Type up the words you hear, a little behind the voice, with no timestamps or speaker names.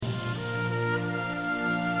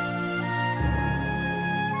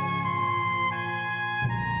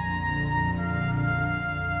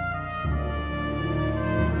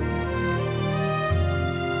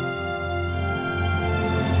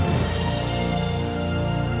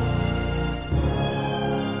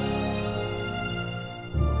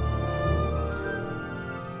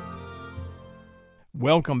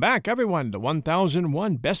Welcome back, everyone, to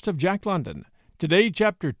 1001 Best of Jack London. Today,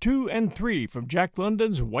 Chapter 2 and 3 from Jack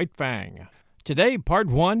London's White Fang. Today, Part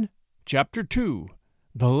 1, Chapter 2,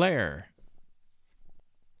 The Lair.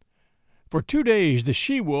 For 2 days, the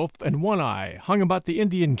she-wolf and One-Eye hung about the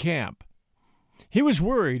Indian camp. He was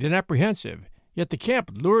worried and apprehensive, yet the camp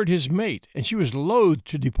lured his mate, and she was loath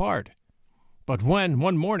to depart. But when,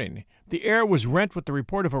 one morning, the air was rent with the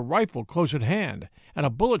report of a rifle close at hand, and a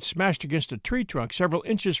bullet smashed against a tree trunk several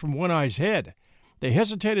inches from One-Eye's head, they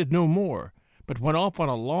hesitated no more, but went off on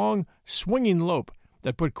a long, swinging lope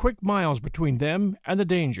that put quick miles between them and the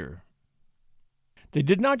danger. They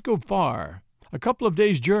did not go far, a couple of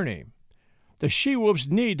days' journey. The she-wolf's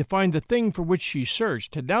need to find the thing for which she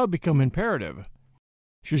searched had now become imperative.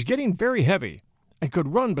 She was getting very heavy, and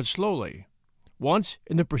could run but slowly. Once,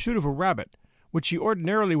 in the pursuit of a rabbit, which she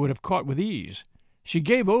ordinarily would have caught with ease, she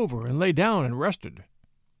gave over and lay down and rested.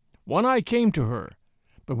 One-Eye came to her,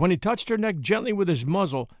 but when he touched her neck gently with his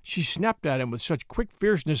muzzle, she snapped at him with such quick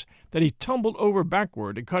fierceness that he tumbled over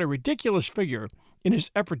backward and cut a ridiculous figure in his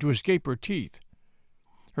effort to escape her teeth.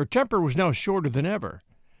 Her temper was now shorter than ever,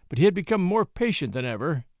 but he had become more patient than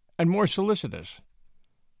ever and more solicitous.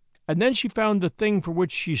 And then she found the thing for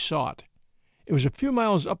which she sought. It was a few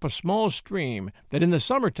miles up a small stream that in the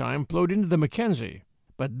summertime flowed into the Mackenzie,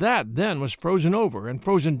 but that then was frozen over and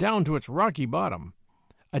frozen down to its rocky bottom,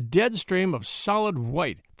 a dead stream of solid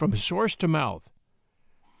white from source to mouth.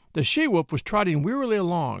 The she-wolf was trotting wearily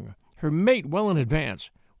along, her mate well in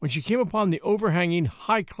advance, when she came upon the overhanging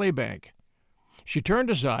high clay bank. She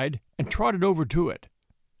turned aside and trotted over to it.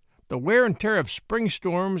 The wear and tear of spring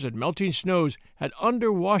storms and melting snows had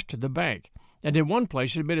underwashed the bank, and in one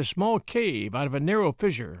place had made a small cave out of a narrow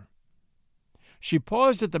fissure. She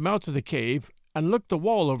paused at the mouth of the cave and looked the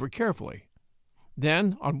wall over carefully.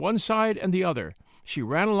 Then, on one side and the other, she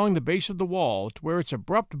ran along the base of the wall to where its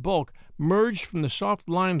abrupt bulk merged from the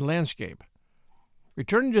soft-lined landscape.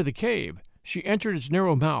 Returning to the cave, she entered its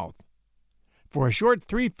narrow mouth. For a short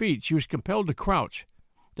 3 feet she was compelled to crouch.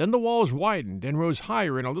 Then the walls widened and rose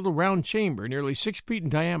higher in a little round chamber nearly 6 feet in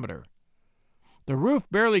diameter. The roof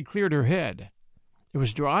barely cleared her head. It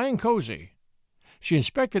was dry and cozy. She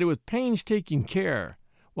inspected it with painstaking care,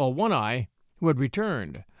 while One-Eye, who had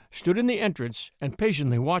returned, stood in the entrance and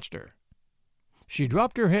patiently watched her. She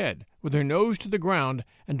dropped her head, with her nose to the ground,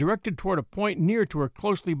 and directed toward a point near to her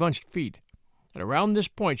closely bunched feet, and around this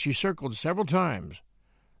point she circled several times.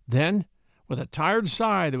 Then, with a tired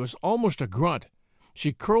sigh that was almost a grunt,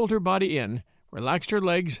 she curled her body in, relaxed her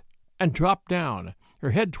legs, and dropped down, her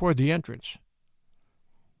head toward the entrance.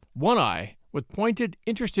 One-Eye, with pointed,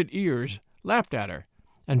 interested ears, laughed at her,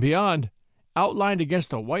 and beyond, outlined against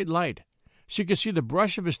the white light, she could see the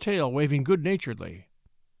brush of his tail waving good-naturedly.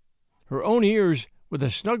 Her own ears, with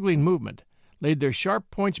a snuggling movement, laid their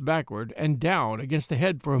sharp points backward and down against the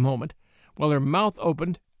head for a moment, while her mouth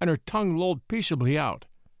opened and her tongue lolled peaceably out.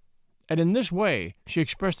 And in this way she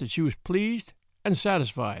expressed that she was pleased and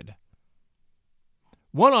satisfied.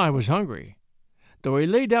 One-Eye was hungry. Though he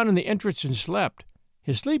lay down in the entrance and slept,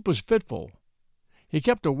 his sleep was fitful. He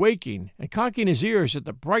kept awaking and cocking his ears at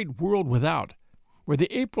the bright world without, where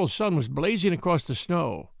the April sun was blazing across the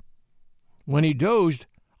snow. When he dozed,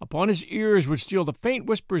 upon his ears would steal the faint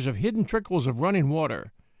whispers of hidden trickles of running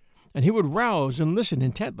water, and he would rouse and listen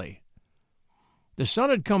intently. The sun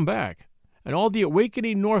had come back, and all the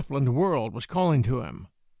awakening Northland world was calling to him.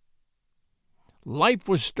 Life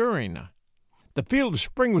was stirring. The feel of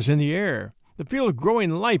spring was in the air, the feel of growing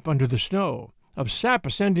life under the snow, of sap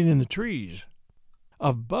ascending in the trees,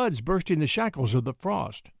 of buds bursting the shackles of the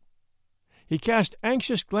frost. He cast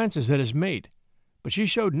anxious glances at his mate, but she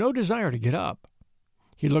showed no desire to get up.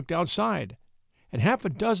 He looked outside, and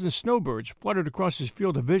 6 snowbirds fluttered across his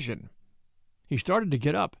field of vision. He started to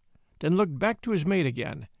get up, then looked back to his mate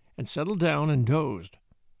again, and settled down and dozed.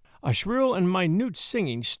 A shrill and minute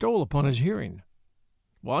singing stole upon his hearing.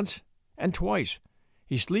 Once and twice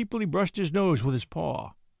he sleepily brushed his nose with his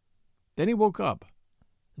paw. Then he woke up.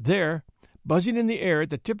 There, buzzing in the air at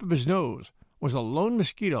the tip of his nose, was a lone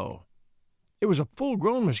mosquito. It was a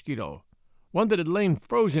full-grown mosquito, one that had lain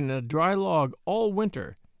frozen in a dry log all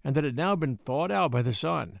winter and that had now been thawed out by the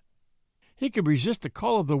sun. He could resist the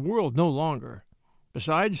call of the world no longer.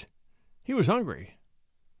 Besides, he was hungry.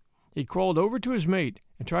 He crawled over to his mate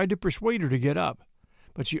and tried to persuade her to get up,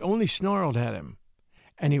 but she only snarled at him,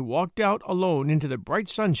 and he walked out alone into the bright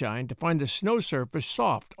sunshine to find the snow surface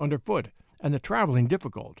soft underfoot and the traveling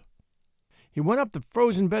difficult. He went up the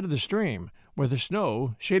frozen bed of the stream, where the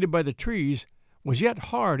snow, shaded by the trees, was yet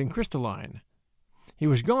hard and crystalline. He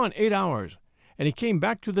was gone 8 hours, and he came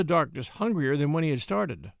back to the darkness hungrier than when he had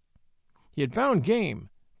started. He had found game,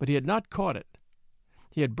 but he had not caught it.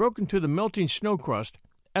 He had broken through the melting snow crust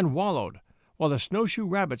and wallowed, while the snowshoe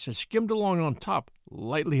rabbits had skimmed along on top,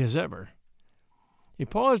 lightly as ever. He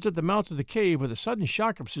paused at the mouth of the cave with a sudden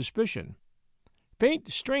shock of suspicion.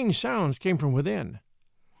 Faint, strange sounds came from within.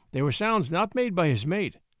 They were sounds not made by his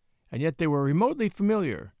mate, and yet they were remotely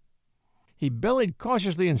familiar. He bellied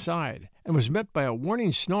cautiously inside, and was met by a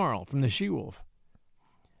warning snarl from the she-wolf.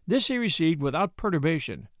 This he received without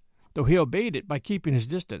perturbation, though he obeyed it by keeping his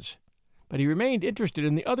distance. But he remained interested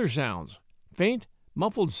in the other sounds, faint,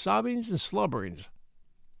 muffled sobbings and slubberings.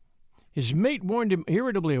 His mate warned him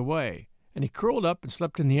irritably away, and he curled up and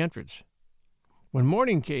slept in the entrance. When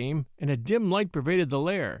morning came and a dim light pervaded the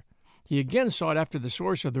lair, he again sought after the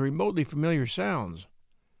source of the remotely familiar sounds.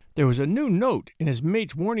 There was a new note in his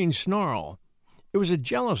mate's warning snarl. It was a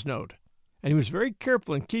jealous note, and he was very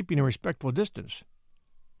careful in keeping a respectful distance.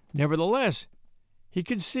 Nevertheless, he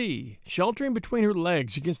could see, sheltering between her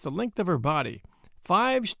legs against the length of her body,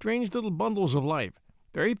 5 strange little bundles of life,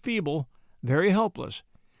 very feeble, very helpless,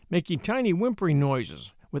 making tiny whimpering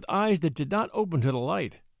noises, with eyes that did not open to the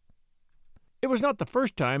light. It was not the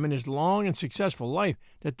first time in his long and successful life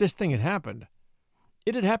that this thing had happened.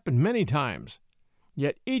 It had happened many times,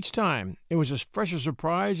 yet each time it was as fresh a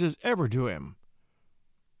surprise as ever to him.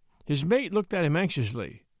 His mate looked at him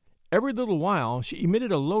anxiously. Every little while she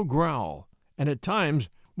emitted a low growl, and at times,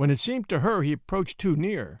 when it seemed to her he approached too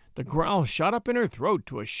near, the growl shot up in her throat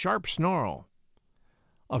to a sharp snarl.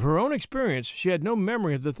 Of her own experience she had no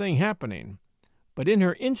memory of the thing happening, but in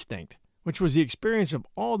her instinct, which was the experience of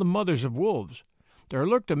all the mothers of wolves, there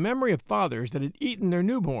lurked a memory of fathers that had eaten their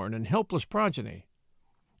newborn and helpless progeny.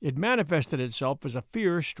 It manifested itself as a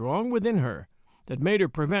fear strong within her that made her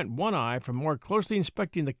prevent One Eye from more closely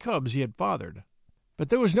inspecting the cubs he had fathered. But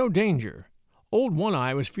there was no danger. Old One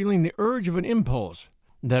Eye was feeling the urge of an impulse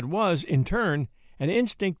that was, in turn, an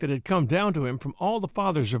instinct that had come down to him from all the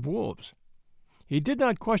fathers of wolves. He did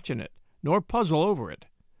not question it, nor puzzle over it.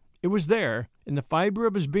 It was there, in the fiber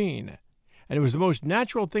of his being, and it was the most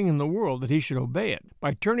natural thing in the world that he should obey it,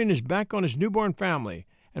 by turning his back on his newborn family,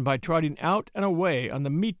 and by trotting out and away on the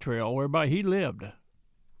meat trail whereby he lived.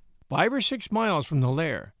 5 or 6 miles from the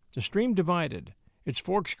lair, the stream divided, its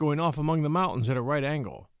forks going off among the mountains at a right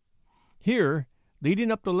angle. Here,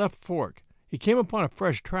 leading up the left fork, he came upon a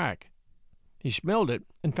fresh track. He smelled it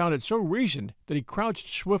and found it so recent that he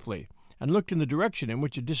crouched swiftly and looked in the direction in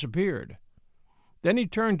which it disappeared. Then he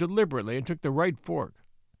turned deliberately and took the right fork.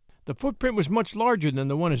 The footprint was much larger than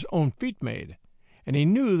the one his own feet made, and he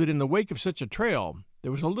knew that in the wake of such a trail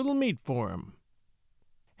there was a little meat for him.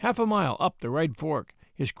 1/2 mile up the right fork,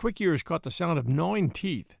 his quick ears caught the sound of gnawing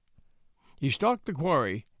teeth. He stalked the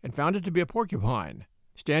quarry and found it to be a porcupine,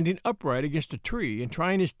 standing upright against a tree and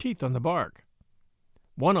trying his teeth on the bark.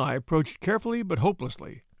 One Eye approached carefully but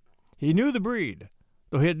hopelessly. He knew the breed,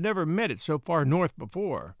 though he had never met it so far north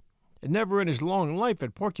before, and never in his long life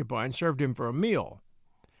had porcupine served him for a meal.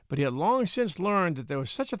 But he had long since learned that there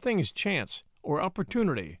was such a thing as chance or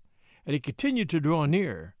opportunity, and he continued to draw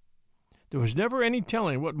near. There was never any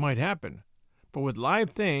telling what might happen, for with live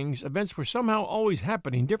things events were somehow always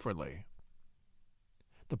happening differently.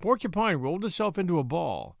 The porcupine rolled itself into a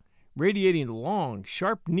ball, radiating long,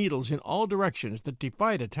 sharp needles in all directions that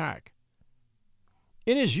defied attack.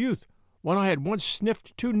 In his youth, One Eye had once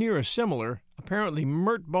sniffed too near a similar, apparently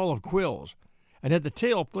mert ball of quills, and had the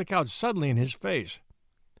tail flick out suddenly in his face.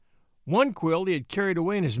 One quill he had carried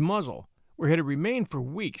away in his muzzle, where it had remained for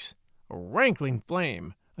weeks, a rankling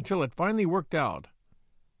flame, until it finally worked out.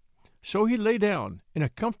 So he lay down in a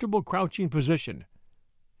comfortable crouching position,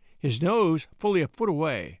 his nose fully a foot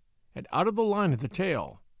away, and out of the line of the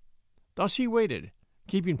tail. Thus he waited,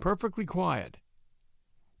 keeping perfectly quiet.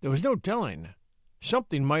 There was no telling.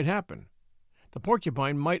 Something might happen. The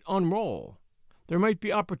porcupine might unroll. There might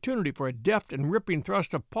be opportunity for a deft and ripping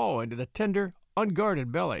thrust of paw into the tender,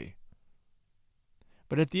 unguarded belly.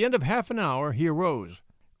 But at the end of 1/2 hour he arose,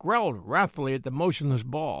 growled wrathfully at the motionless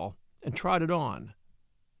ball, and trotted on.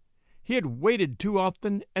 He had waited too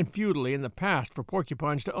often and futilely in the past for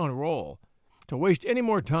porcupines to unroll, to waste any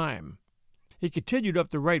more time. He continued up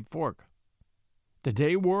the right fork. The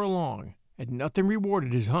day wore along, and nothing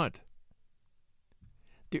rewarded his hunt.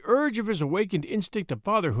 The urge of his awakened instinct of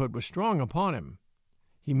fatherhood was strong upon him.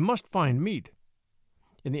 He must find meat.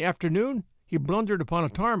 In the afternoon he blundered upon a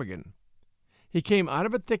ptarmigan. He came out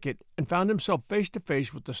of a thicket and found himself face to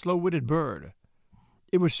face with the slow-witted bird.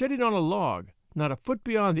 It was sitting on a log, not a foot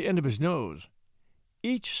beyond the end of his nose.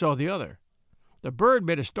 Each saw the other. The bird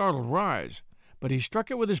made a startled rise, but he struck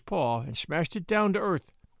it with his paw and smashed it down to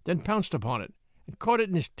earth, then pounced upon it, and caught it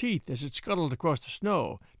in his teeth as it scuttled across the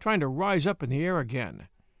snow, trying to rise up in the air again.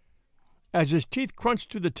 As his teeth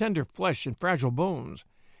crunched through the tender flesh and fragile bones,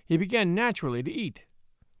 he began naturally to eat.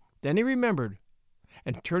 Then he remembered,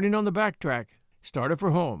 and turning on the back track, started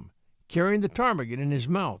for home, carrying the ptarmigan in his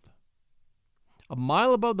mouth. A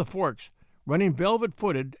mile above the forks, running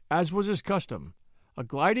velvet-footed, as was his custom, a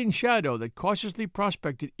gliding shadow that cautiously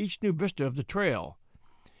prospected each new vista of the trail,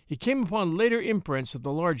 he came upon later imprints of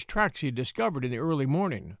the large tracks he had discovered in the early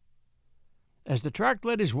morning. As the track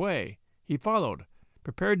led his way, he followed,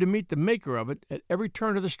 prepared to meet the maker of it at every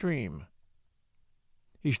turn of the stream.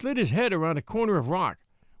 He slid his head around a corner of rock,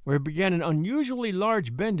 where he began an unusually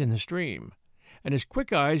large bend in the stream, and his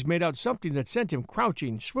quick eyes made out something that sent him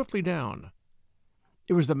crouching swiftly down.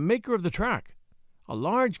 It was the maker of the track, a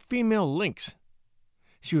large female lynx.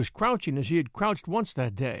 She was crouching as he had crouched once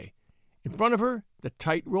that day. In front of her, the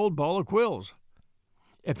tight-rolled ball of quills.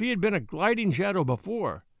 If he had been a gliding shadow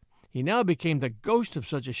before, he now became the ghost of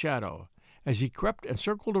such a shadow, as he crept and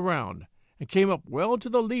circled around, and came up well to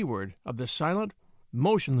the leeward of the silent,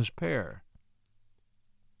 motionless pair.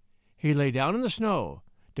 He lay down in the snow,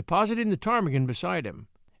 depositing the ptarmigan beside him,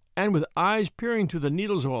 and with eyes peering through the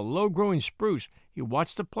needles of a low-growing spruce, he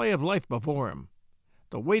watched the play of life before him.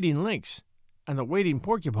 The waiting lynx and the waiting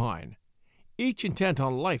porcupine, each intent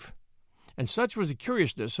on life, and such was the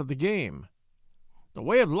curiousness of the game. The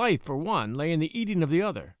way of life for one lay in the eating of the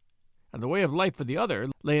other, and the way of life for the other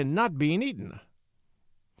lay in not being eaten.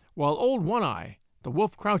 While old One-Eye, the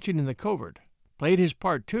wolf crouching in the covert, played his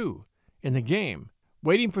part too, in the game,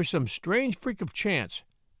 waiting for some strange freak of chance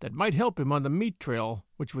that might help him on the meat trail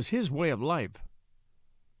which was his way of life.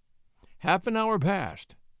 Half an hour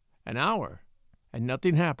passed, an hour, and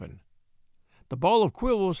nothing happened. The ball of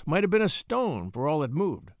quills might have been a stone for all it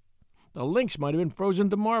moved. The lynx might have been frozen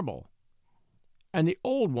to marble, and the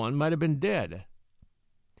old one might have been dead.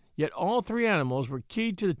 Yet all three animals were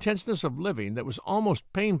keyed to the tenseness of living that was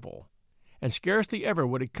almost painful, and scarcely ever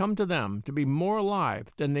would it come to them to be more alive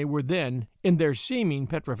than they were then in their seeming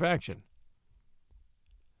petrifaction.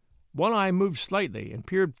 One-Eye moved slightly and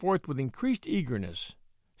peered forth with increased eagerness.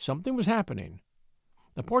 Something was happening.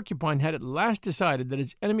 The porcupine had at last decided that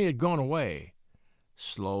its enemy had gone away.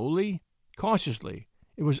 Slowly, cautiously,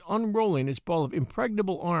 it was unrolling its ball of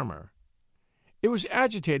impregnable armor. It was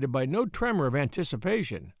agitated by no tremor of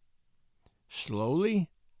anticipation. Slowly,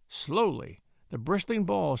 slowly, the bristling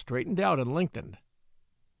ball straightened out and lengthened.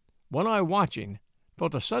 One-Eye, watching,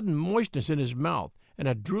 felt a sudden moistness in his mouth and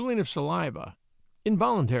a drooling of saliva,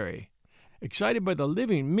 involuntary, excited by the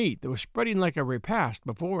living meat that was spreading like a repast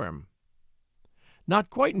before him.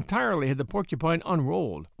 Not quite entirely had the porcupine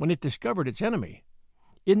unrolled when it discovered its enemy.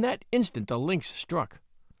 In that instant the lynx struck.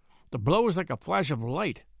 The blow was like a flash of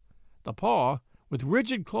light. The paw, with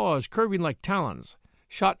rigid claws curving like talons,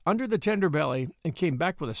 shot under the tender belly and came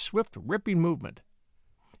back with a swift, ripping movement.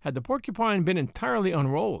 Had the porcupine been entirely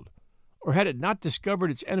unrolled, or had it not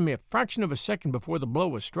discovered its enemy a fraction of a second before the blow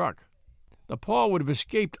was struck, the paw would have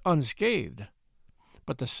escaped unscathed.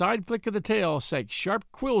 But the side flick of the tail sank sharp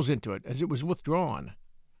quills into it as it was withdrawn.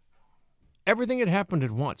 Everything had happened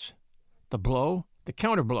at once. The blow, the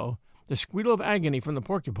counterblow, the squeal of agony from the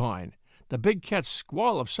porcupine, the big cat's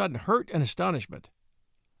squall of sudden hurt and astonishment.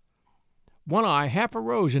 One-Eye half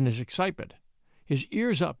arose in his excitement, his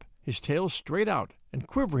ears up, his tail straight out and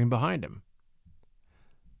quivering behind him.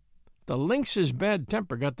 The lynx's bad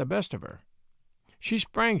temper got the best of her. She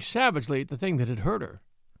sprang savagely at the thing that had hurt her,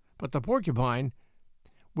 but the porcupine,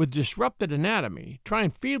 with disrupted anatomy, trying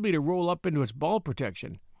feebly to roll up into its ball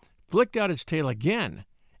protection, flicked out its tail again,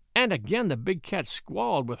 and again the big cat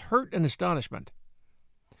squalled with hurt and astonishment.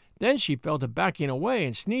 Then she fell to backing away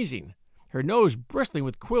and sneezing, her nose bristling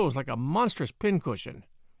with quills like a monstrous pincushion.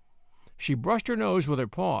 She brushed her nose with her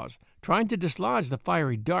paws, trying to dislodge the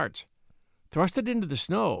fiery darts, thrust it into the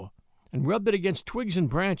snow, and rubbed it against twigs and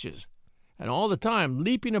branches, and all the time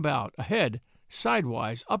leaping about, ahead,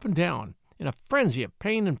 sidewise, up and down, in a frenzy of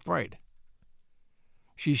pain and fright.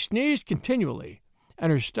 She sneezed continually,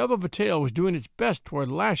 and her stub of a tail was doing its best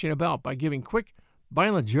toward lashing about by giving quick,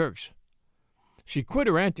 violent jerks. She quit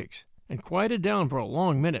her antics and quieted down for a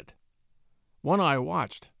long minute. One-Eye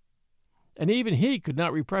watched, and even he could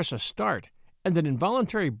not repress a start and an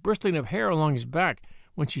involuntary bristling of hair along his back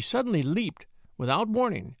when she suddenly leaped, without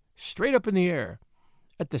warning, straight up in the air,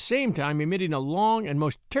 at the same time emitting a long and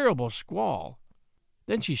most terrible squall.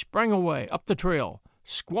 Then she sprang away, up the trail,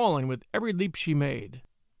 squalling with every leap she made.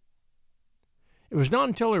 It was not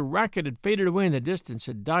until her racket had faded away in the distance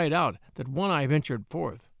and died out that One-Eye ventured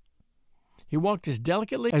forth. He walked as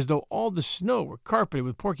delicately as though all the snow were carpeted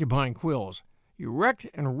with porcupine quills, erect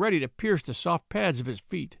and ready to pierce the soft pads of his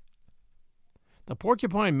feet. The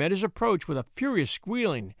porcupine met his approach with a furious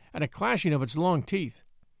squealing and a clashing of its long teeth.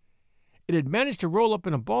 It had managed to roll up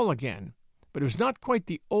in a ball again, but it was not quite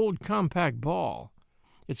the old compact ball.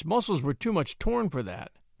 Its muscles were too much torn for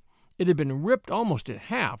that. It had been ripped almost in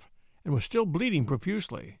half and was still bleeding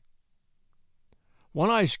profusely. One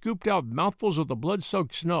Eye scooped out mouthfuls of the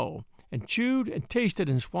blood-soaked snow and chewed and tasted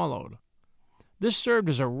and swallowed. This served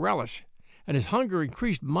as a relish, and his hunger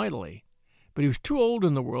increased mightily, but he was too old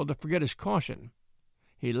in the world to forget his caution.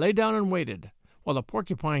 He lay down and waited, while the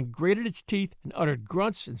porcupine grated its teeth and uttered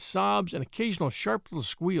grunts and sobs and occasional sharp little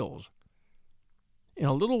squeals. In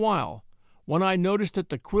a little while, One Eye noticed that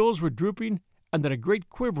the quills were drooping and that a great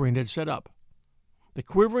quivering had set up. The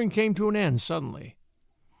quivering came to an end suddenly.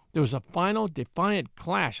 There was a final, defiant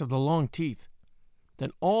clash of the long teeth.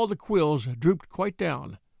 Then all the quills drooped quite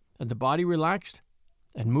down, and the body relaxed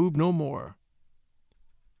and moved no more.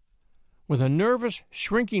 With a nervous,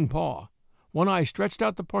 shrinking paw, One Eye stretched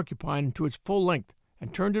out the porcupine to its full length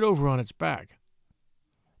and turned it over on its back.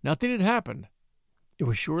 Nothing had happened. It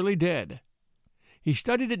was surely dead. He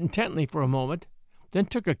studied it intently for a moment, then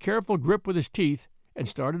took a careful grip with his teeth and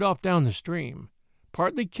started off down the stream,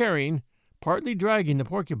 partly carrying, partly dragging the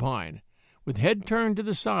porcupine, with head turned to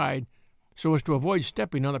the side so as to avoid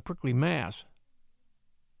stepping on the prickly mass.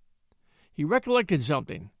 He recollected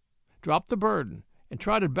something, dropped the burden, and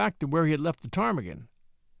trotted back to where he had left the ptarmigan.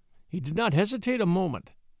 He did not hesitate a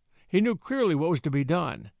moment. He knew clearly what was to be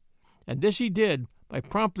done, and this he did by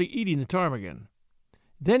promptly eating the ptarmigan.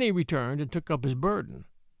 Then he returned and took up his burden.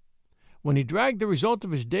 When he dragged the result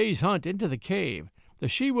of his day's hunt into the cave, the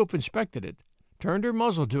she-wolf inspected it, turned her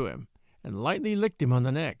muzzle to him, and lightly licked him on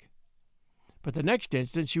the neck. But the next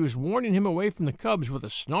instant she was warning him away from the cubs with a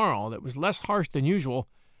snarl that was less harsh than usual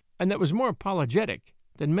and that was more apologetic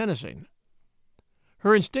than menacing.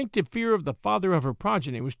 Her instinctive fear of the father of her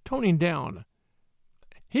progeny was toning down.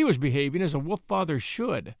 He was behaving as a wolf father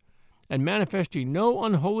should, and manifesting no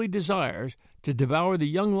unholy desires to devour the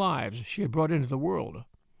young lives she had brought into the world.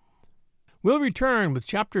 We'll return with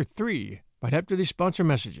Chapter 3 right after these sponsor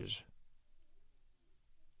messages.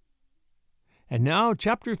 And now,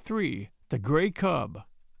 Chapter 3, The Gray Cub.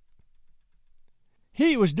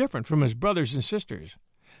 He was different from his brothers and sisters.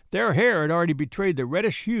 Their hair had already betrayed the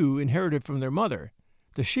reddish hue inherited from their mother,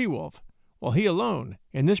 the she-wolf, while he alone,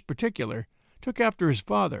 in this particular, took after his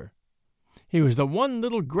father. He was the one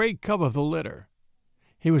little gray cub of the litter.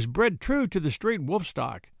 He was bred true to the straight wolf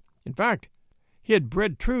stock. In fact, he had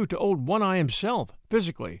bred true to old One Eye himself,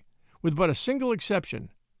 physically, with but a single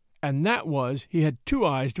exception, and that was he had 2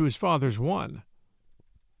 eyes to his father's 1.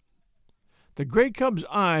 The gray cub's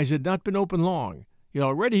eyes had not been open long, yet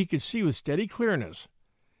already he could see with steady clearness.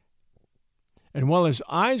 And while his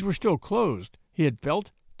eyes were still closed, he had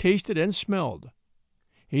felt, tasted, and smelled.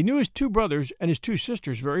 He knew his 2 brothers and his 2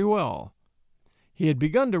 sisters very well. He had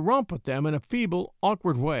begun to romp with them in a feeble,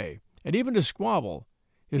 awkward way, and even to squabble,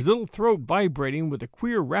 his little throat vibrating with a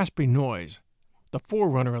queer rasping noise, the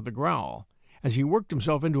forerunner of the growl, as he worked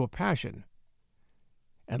himself into a passion.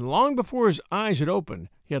 And long before his eyes had opened,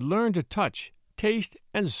 he had learned to touch, taste,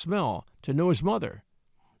 and smell to know his mother,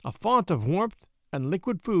 a font of warmth and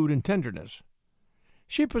liquid food and tenderness.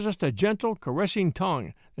 She possessed a gentle, caressing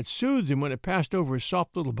tongue that soothed him when it passed over his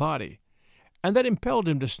soft little body, and that impelled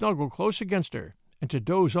him to snuggle close against her and to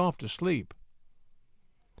doze off to sleep.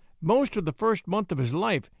 Most of the first month of his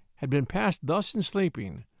life had been passed thus in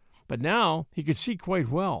sleeping, but now he could see quite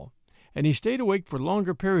well, and he stayed awake for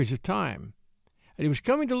longer periods of time, and he was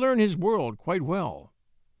coming to learn his world quite well.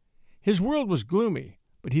 His world was gloomy,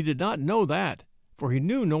 but he did not know that, for he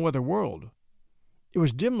knew no other world. It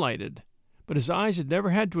was dim-lighted, but his eyes had never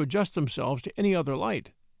had to adjust themselves to any other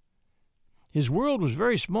light. His world was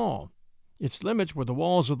very small. Its limits were the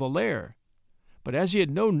walls of the lair, but as he had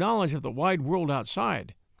no knowledge of the wide world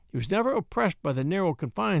outside, he was never oppressed by the narrow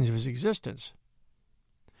confines of his existence.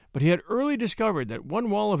 But he had early discovered that one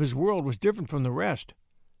wall of his world was different from the rest.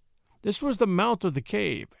 This was the mouth of the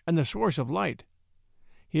cave and the source of light.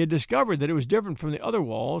 He had discovered that it was different from the other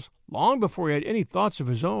walls long before he had any thoughts of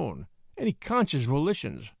his own, any conscious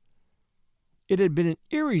volitions. It had been an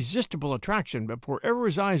irresistible attraction before ever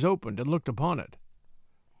his eyes opened and looked upon it.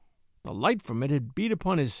 The light from it had beat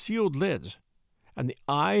upon his sealed lids, and the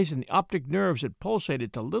eyes and the optic nerves had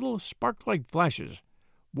pulsated to little spark-like flashes,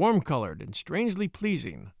 warm-colored and strangely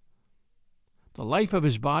pleasing. The life of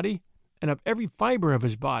his body, and of every fiber of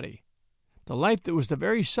his body, the life that was the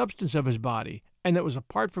very substance of his body, and that was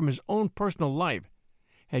apart from his own personal life,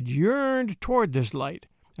 had yearned toward this light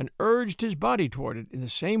and urged his body toward it in the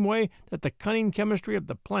same way that the cunning chemistry of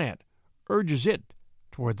the plant urges it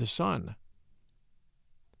toward the sun.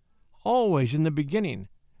 Always in the beginning,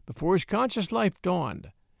 before his conscious life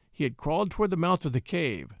dawned, he had crawled toward the mouth of the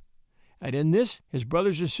cave, and in this his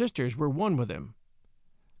brothers and sisters were one with him.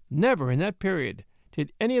 Never in that period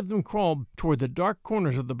did any of them crawl toward the dark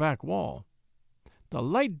corners of the back wall. The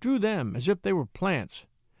light drew them as if they were plants.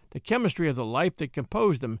 The chemistry of the life that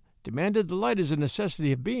composed them demanded the light as a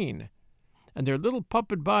necessity of being, and their little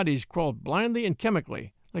puppet bodies crawled blindly and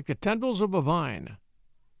chemically, like the tendrils of a vine.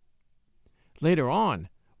 Later on,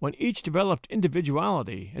 when each developed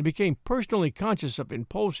individuality and became personally conscious of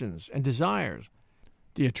impulsions and desires,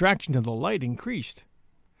 the attraction of the light increased.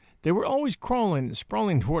 They were always crawling and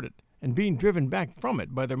sprawling toward it, and being driven back from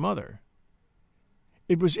it by their mother.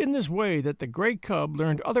 It was in this way that the gray cub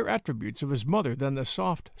learned other attributes of his mother than the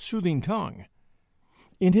soft, soothing tongue.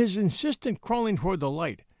 In his insistent crawling toward the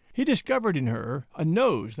light, he discovered in her a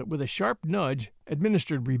nose that with a sharp nudge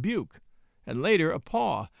administered rebuke, and later a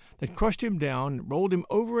paw that crushed him down and rolled him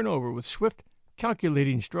over and over with swift,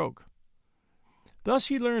 calculating stroke. Thus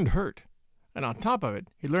he learned hurt, and on top of it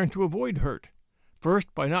he learned to avoid hurt,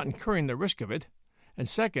 first by not incurring the risk of it, and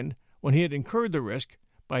second, when he had incurred the risk,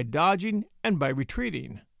 by dodging and by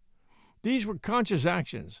retreating. These were conscious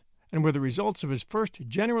actions, and were the results of his first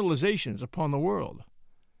generalizations upon the world.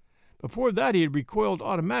 Before that he had recoiled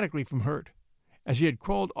automatically from hurt, as he had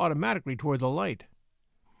crawled automatically toward the light.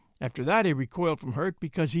 After that he recoiled from hurt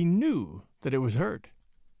because he knew that it was hurt.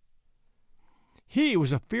 He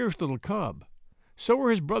was a fierce little cub. So were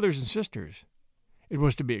his brothers and sisters. It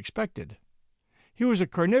was to be expected. He was a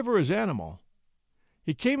carnivorous animal.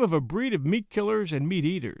 He came of a breed of meat-killers and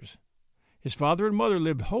meat-eaters. His father and mother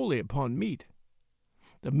lived wholly upon meat.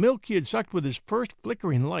 The milk he had sucked with his first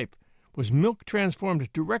flickering life was milk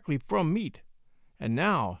transformed directly from meat, and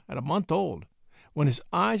now, at a month old, when his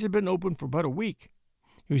eyes had been open for but a week,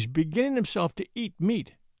 he was beginning himself to eat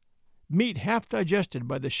meat half digested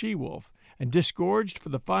by the she-wolf and disgorged for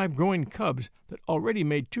the 5 growing cubs that already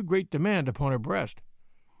made too great demand upon her breast.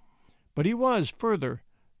 But he was, further,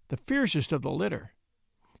 the fiercest of the litter.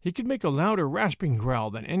 He could make a louder rasping growl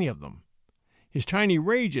than any of them. His tiny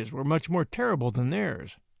rages were much more terrible than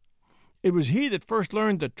theirs. It was he that first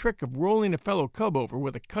learned the trick of rolling a fellow cub over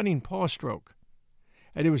with a cunning paw stroke.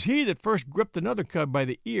 And it was he that first gripped another cub by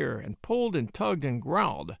the ear and pulled and tugged and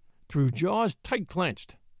growled through jaws tight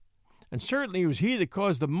clenched. And certainly it was he that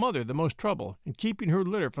caused the mother the most trouble in keeping her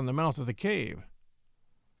litter from the mouth of the cave.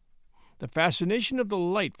 The fascination of the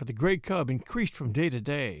light for the gray cub increased from day to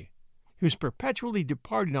day. He was perpetually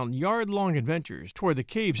departing on yard-long adventures toward the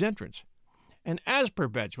cave's entrance, and as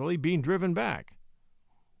perpetually being driven back.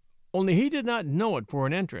 Only he did not know it for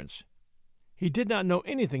an entrance. He did not know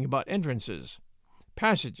anything about entrances,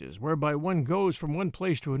 passages whereby one goes from one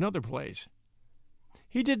place to another place.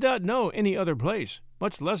 He did not know any other place,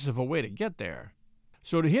 much less of a way to get there.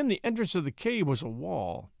 So to him the entrance of the cave was a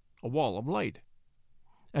wall of light.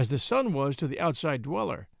 As the sun was to the outside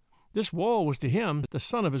dweller, this wall was to him the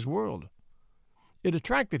sun of his world. It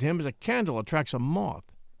attracted him as a candle attracts a moth.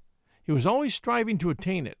 He was always striving to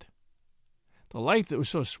attain it. The life that was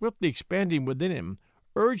so swiftly expanding within him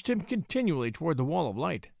urged him continually toward the wall of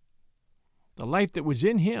light. The life that was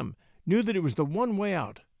in him knew that it was the one way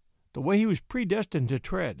out, the way he was predestined to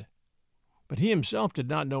tread. But he himself did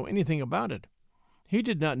not know anything about it. He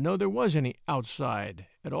did not know there was any outside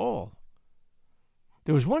at all.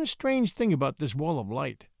 There was one strange thing about this wall of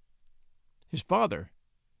light. His father,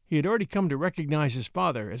 he had already come to recognize his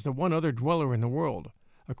father as the one other dweller in the world,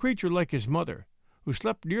 a creature like his mother, who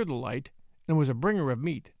slept near the light and was a bringer of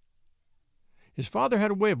meat. His father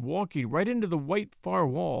had a way of walking right into the white far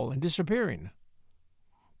wall and disappearing.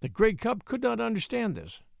 The gray cub could not understand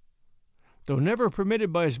this. Though never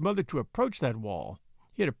permitted by his mother to approach that wall,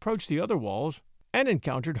 he had approached the other walls and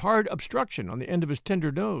encountered hard obstruction on the end of his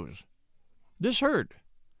tender nose. This hurt,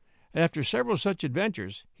 and after several such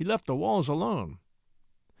adventures he left the walls alone.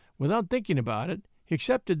 Without thinking about it, he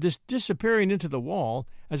accepted this disappearing into the wall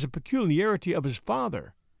as a peculiarity of his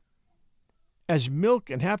father, as milk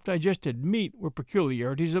and half-digested meat were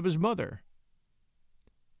peculiarities of his mother.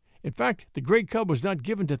 In fact, the gray cub was not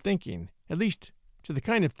given to thinking, at least to the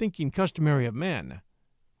kind of thinking customary of men.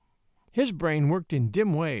 His brain worked in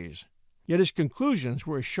dim ways, yet his conclusions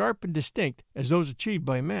were as sharp and distinct as those achieved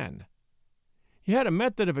by men. He had a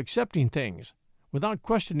method of accepting things, without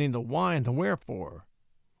questioning the why and the wherefore.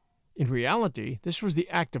 In reality, this was the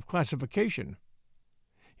act of classification.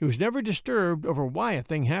 He was never disturbed over why a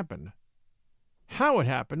thing happened. How it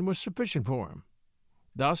happened was sufficient for him.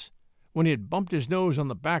 Thus, when he had bumped his nose on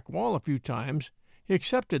the back wall a few times, he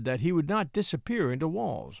accepted that he would not disappear into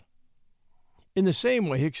walls. In the same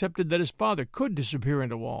way, he accepted that his father could disappear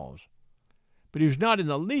into walls. But he was not in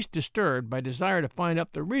the least disturbed by desire to find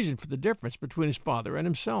out the reason for the difference between his father and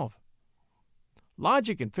himself.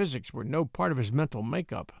 Logic and physics were no part of his mental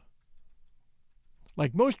makeup.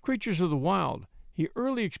 Like most creatures of the wild, he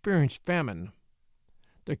early experienced famine.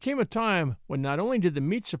 There came a time when not only did the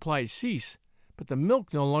meat supply cease, but the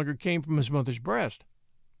milk no longer came from his mother's breast.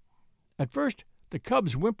 At first, the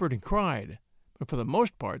cubs whimpered and cried, but for the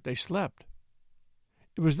most part they slept.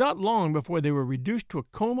 It was not long before they were reduced to a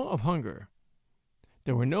coma of hunger.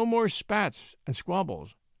 There were no more spats and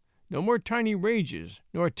squabbles, no more tiny rages,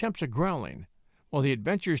 nor attempts at growling, while the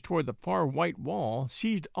adventures toward the far white wall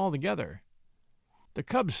ceased altogether. The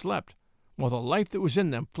cubs slept, while the life that was in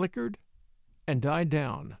them flickered and died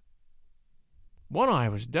down. One-Eye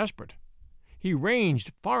was desperate. He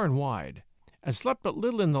ranged far and wide, and slept but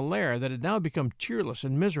little in the lair that had now become cheerless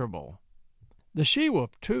and miserable. The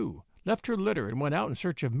she-wolf, too, left her litter and went out in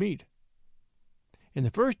search of meat. In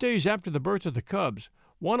the first days after the birth of the cubs,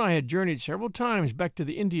 One-Eye had journeyed several times back to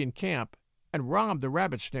the Indian camp and robbed the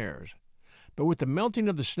rabbit snares. But with the melting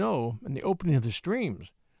of the snow and the opening of the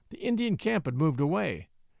streams, the Indian camp had moved away,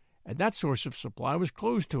 and that source of supply was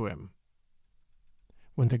closed to him.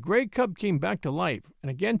 When the gray cub came back to life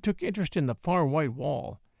and again took interest in the far white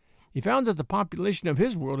wall, he found that the population of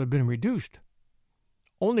his world had been reduced.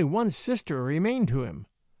 Only one sister remained to him.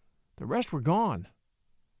 The rest were gone.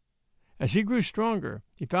 As he grew stronger,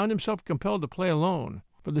 he found himself compelled to play alone,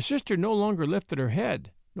 for the sister no longer lifted her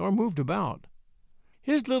head, nor moved about.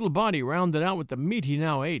 His little body rounded out with the meat he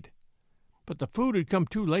now ate, but the food had come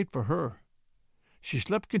too late for her. She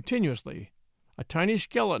slept continuously, a tiny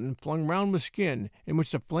skeleton flung round with skin in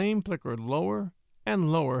which the flame flickered lower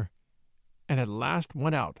and lower, and at last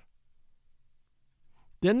went out.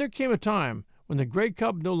 Then there came a time when the gray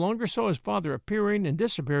cub no longer saw his father appearing and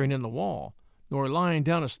disappearing in the wall, nor lying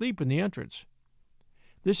down asleep in the entrance.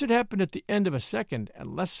 This had happened at the end of a second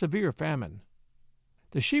and less severe famine.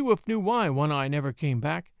 The she-wolf knew why One-Eye never came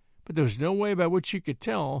back, but there was no way by which she could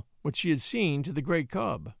tell what she had seen to the gray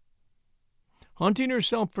cub. Hunting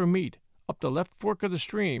herself for meat up the left fork of the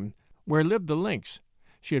stream where lived the lynx,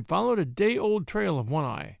 she had followed a day-old trail of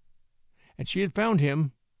One-Eye, and she had found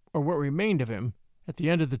him, or what remained of him, at the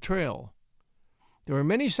end of the trail. There were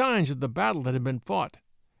many signs of the battle that had been fought,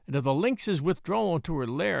 and of the lynx's withdrawal to her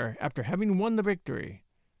lair after having won the victory.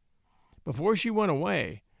 Before she went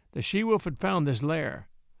away, the she-wolf had found this lair,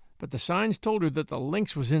 but the signs told her that the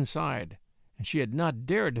lynx was inside, and she had not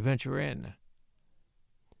dared to venture in.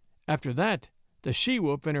 After that, the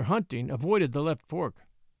she-wolf in her hunting avoided the left fork,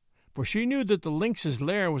 for she knew that the lynx's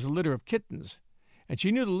lair was a litter of kittens, and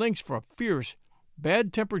she knew the lynx for a fierce,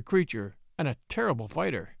 bad-tempered creature and a terrible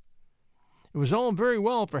fighter. It was all very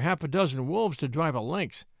well for half a dozen wolves to drive a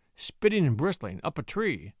lynx, spitting and bristling, up a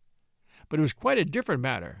tree, but it was quite a different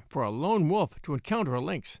matter for a lone wolf to encounter a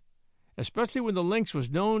lynx, especially when the lynx was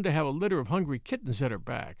known to have a litter of hungry kittens at her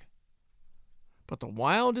back. But the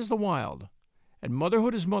wild is the wild, and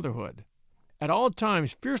motherhood is motherhood, at all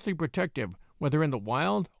times fiercely protective, whether in the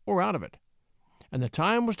wild or out of it. And the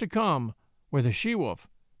time was to come where the she-wolf,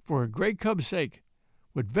 for her gray cub's sake,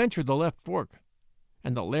 would venture the left fork,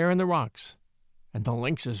 and the lair in the rocks, and the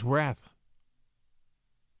lynx's wrath.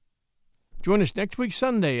 Join us next week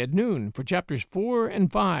Sunday at noon for chapters 4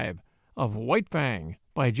 and 5 of White Fang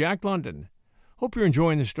by Jack London. Hope you're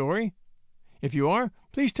enjoying the story. If you are,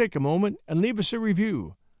 please take a moment and leave us a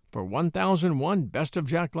review for 1001 Best of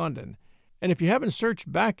Jack London. And if you haven't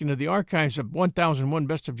searched back into the archives of 1001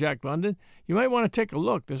 Best of Jack London, you might want to take a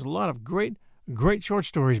look. There's a lot of great short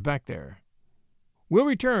stories back there. We'll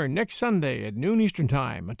return next Sunday at noon Eastern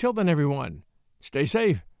Time. Until then, everyone, stay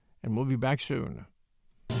safe, and we'll be back soon.